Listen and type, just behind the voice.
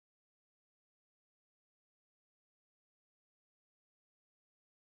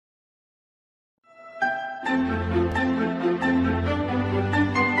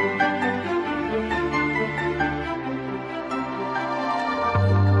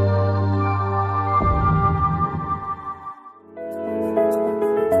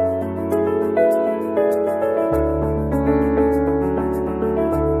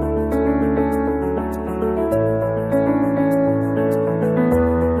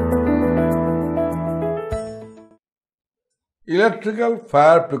Electrical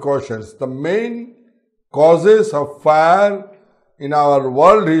fire precautions. The main causes of fire in our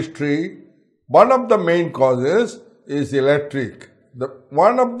world history, one of the main causes is electric.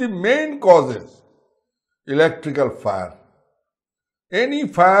 One of the main causes, electrical fire. Any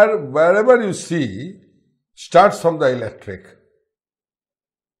fire, wherever you see, starts from the electric.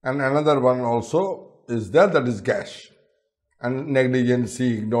 And another one also is there, that is gas. And negligence,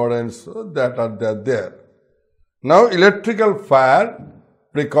 ignorance, that are there. Now, electrical fire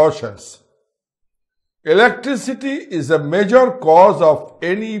precautions. Electricity is a major cause of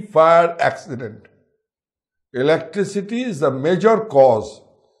any fire accident. Electricity is a major cause.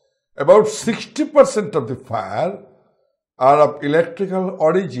 About 60% of the fire are of electrical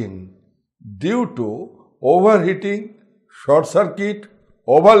origin due to overheating, short circuit,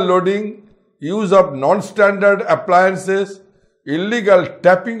 overloading, use of non-standard appliances, illegal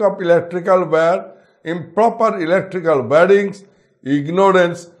tapping of electrical wire, improper electrical wirings,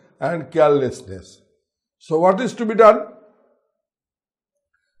 ignorance and carelessness. So what is to be done?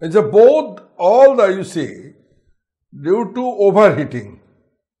 It's you see, due to overheating,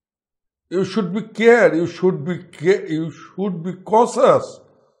 you should be cautious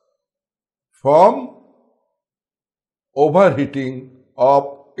from overheating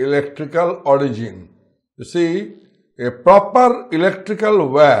of electrical origin. You see, a proper electrical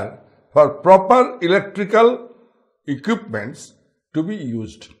wire for proper electrical equipments to be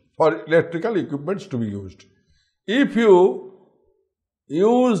used. If you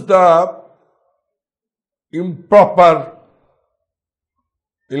use the improper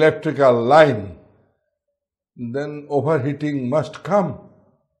electrical line, then overheating must come.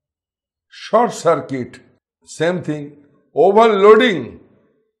 Short circuit, same thing. Overloading,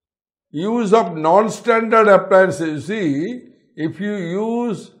 use of non-standard appliances. You see, if you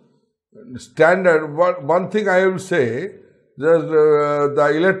use standard, one thing I will say,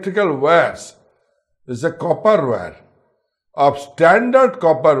 the electrical wires is a copper wire of standard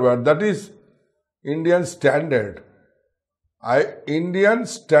copper wire, that is Indian standard. Indian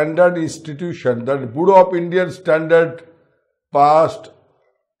Standard Institution, that Bureau of Indian Standard passed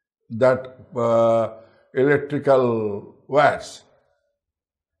that electrical wires.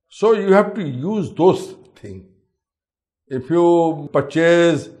 So you have to use those things. If you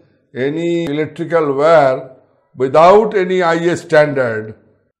purchase any electrical wire without any IS standard,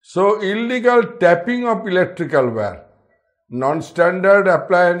 so illegal tapping of electrical wire, non-standard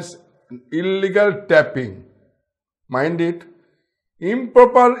appliance, illegal tapping, mind it,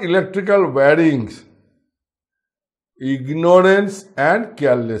 improper electrical wirings, ignorance and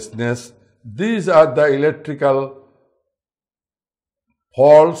carelessness, these are the electrical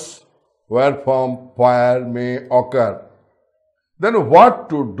faults wherefrom fire may occur. Then what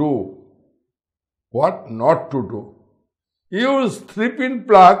to do? What not to do? Use 3-pin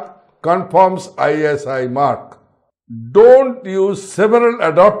plug conforms ISI mark. Don't use several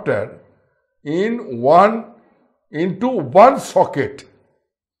adapters into one socket.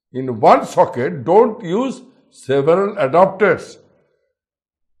 In one socket, don't use several adapters.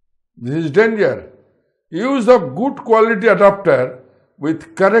 This is danger. Use a good quality adapter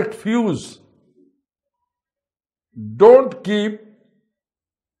with correct fuse. Don't keep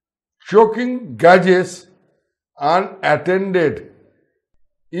choking gauges unattended.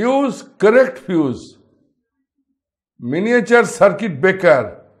 Use correct fuse. Miniature circuit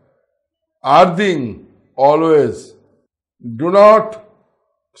breaker, earthing always. Do not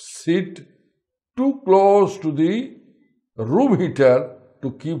sit too close to the room heater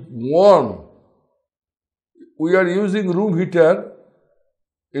to keep warm. We are using room heater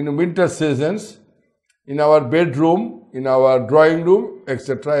in winter seasons, in our bedroom, in our drawing room,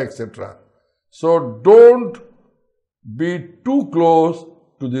 etc., etc. So don't be too close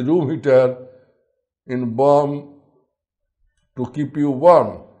to the room heater in warm to keep you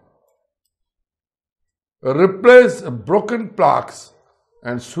warm. Replace broken plugs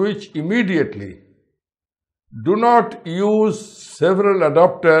and switch immediately. Do not use several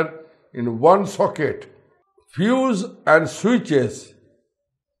adapters in one socket. Fuse and switches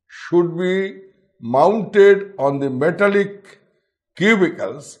should be mounted on the metallic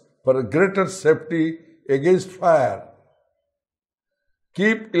cubicles for greater safety against fire.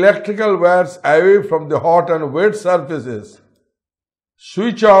 Keep electrical wires away from the hot and wet surfaces.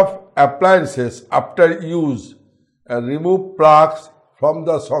 Switch off appliances after use and remove plugs from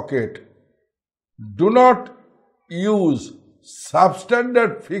the socket. Do not use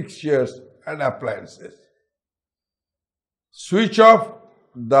substandard fixtures and appliances. Switch off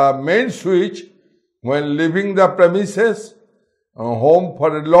the main switch when leaving the premises, home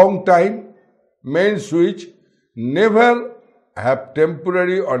for a long time. Main switch never have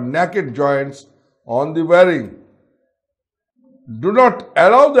temporary or naked joints on the wiring. Do not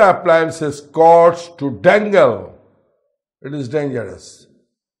allow the appliances cords to dangle. It is dangerous.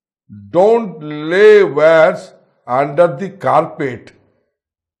 Don't lay wires under the carpet,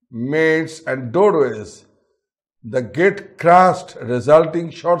 mats and doorways. They get crushed, resulting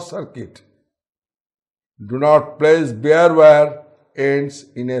short circuit. Do not place bare wire ends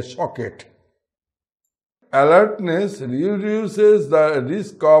in a socket. Alertness reduces the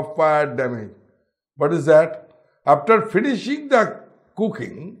risk of fire damage. What is that? After finishing the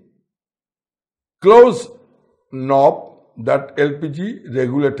cooking, close knob, that LPG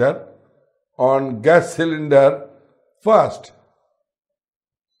regulator on gas cylinder first.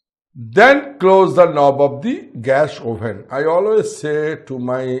 Then close the knob of the gas oven. I always say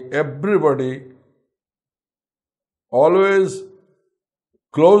to everybody, always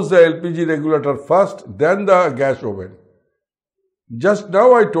close the LPG regulator first, then the gas oven. Just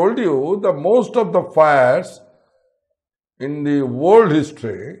now I told you the most of the fires in the world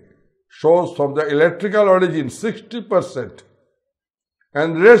history shows from the electrical origin 60%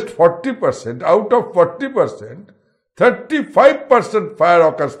 and rest 40%. Out of 40%, 35% fire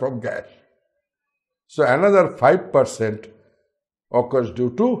occurs from gas. So another 5% occurs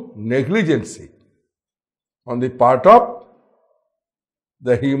due to negligence on the part of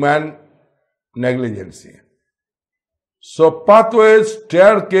the human negligence. So pathways,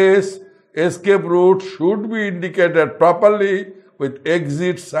 staircase, escape route should be indicated properly with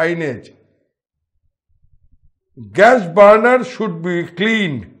exit signage. Gas burner should be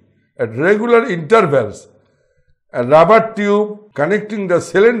cleaned at regular intervals. A rubber tube connecting the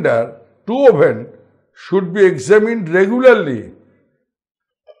cylinder to oven should be examined regularly.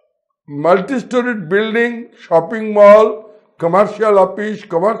 Multi-storied building, shopping mall, commercial office,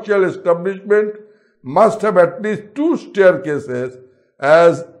 commercial establishment must have at least 2 staircases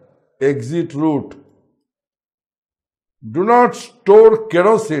as exit route. Do not store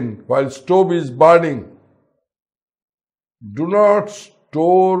kerosene while stove is burning. Do not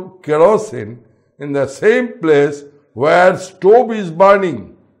store kerosene in the same place where stove is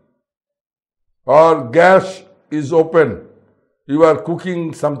burning or gas is open. You are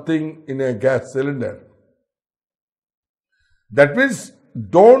cooking something in a gas cylinder. That means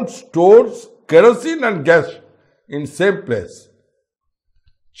don't store kerosene and gas in same place.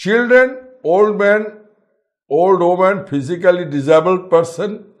 Children, old man, old woman, physically disabled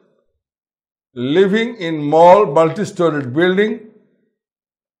person living in mall, multi-storied building,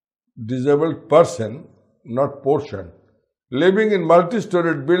 disabled person, not portion, living in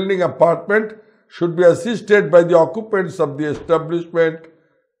multi-storied building apartment should be assisted by the occupants of the establishment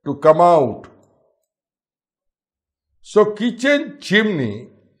to come out. So kitchen chimney,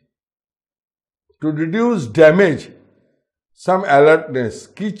 to reduce damage, some alertness.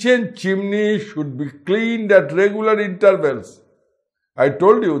 Kitchen chimney should be cleaned at regular intervals. I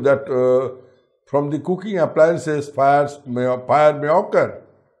told you that from the cooking appliances, fire may occur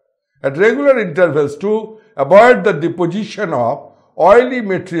at regular intervals to avoid the deposition of oily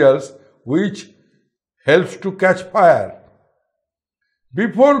materials which helps to catch fire.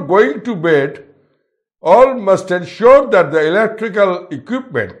 Before going to bed, all must ensure that the electrical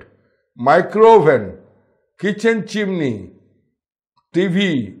equipment, microwave, kitchen chimney,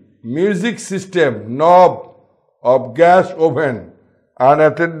 TV, music system, knob of gas oven,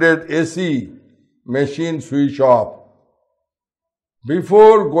 unattended AC, machine switch off.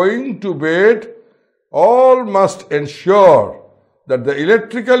 Before going to bed, all must ensure that the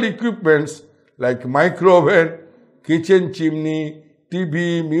electrical equipments like microwave, kitchen chimney,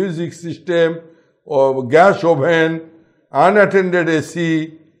 TV, music system, or gas oven, unattended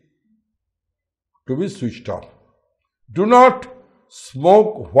AC to be switched off. Do not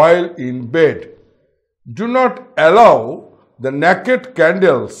smoke while in bed. Do not allow the naked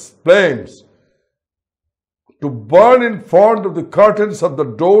candles, flames, to burn in front of the curtains of the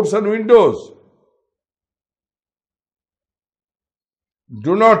doors and windows.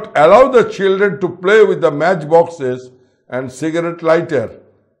 Do not allow the children to play with the matchboxes and cigarette lighter.